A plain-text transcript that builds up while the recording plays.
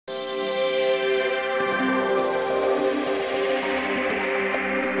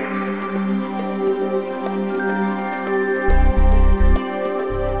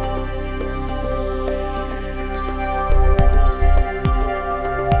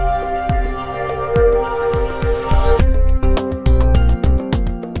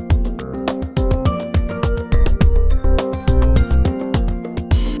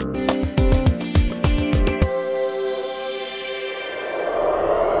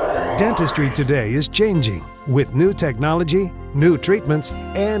Dentistry today is changing with new technology, new treatments,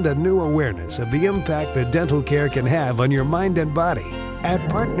 and a new awareness of the impact that dental care can have on your mind and body. At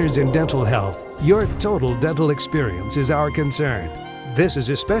Partners in Dental Health, your total dental experience is our concern. This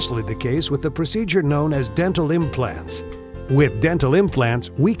is especially the case with the procedure known as dental implants. With dental implants,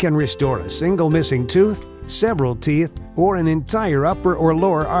 we can restore a single missing tooth, several teeth, or an entire upper or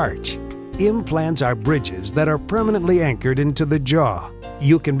lower arch. Implants are bridges that are permanently anchored into the jaw.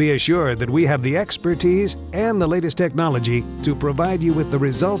 You can be assured that we have the expertise and the latest technology to provide you with the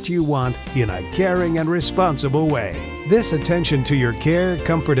result you want in a caring and responsible way. This attention to your care,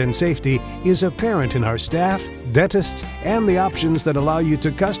 comfort, and safety is apparent in our staff, dentists, and the options that allow you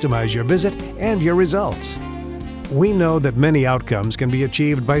to customize your visit and your results. We know that many outcomes can be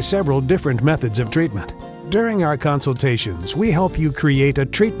achieved by several different methods of treatment. During our consultations, we help you create a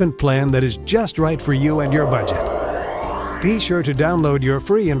treatment plan that is just right for you and your budget. Be sure to download your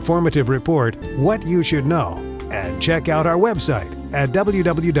free informative report, What You Should Know, and check out our website at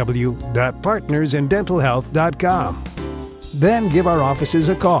www.partnersindentalhealth.com. Then give our offices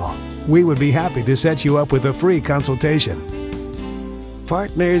a call. We would be happy to set you up with a free consultation.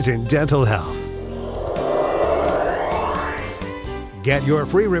 Partners in Dental Health. Get your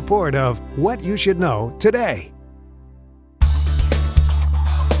free report of What You Should Know today.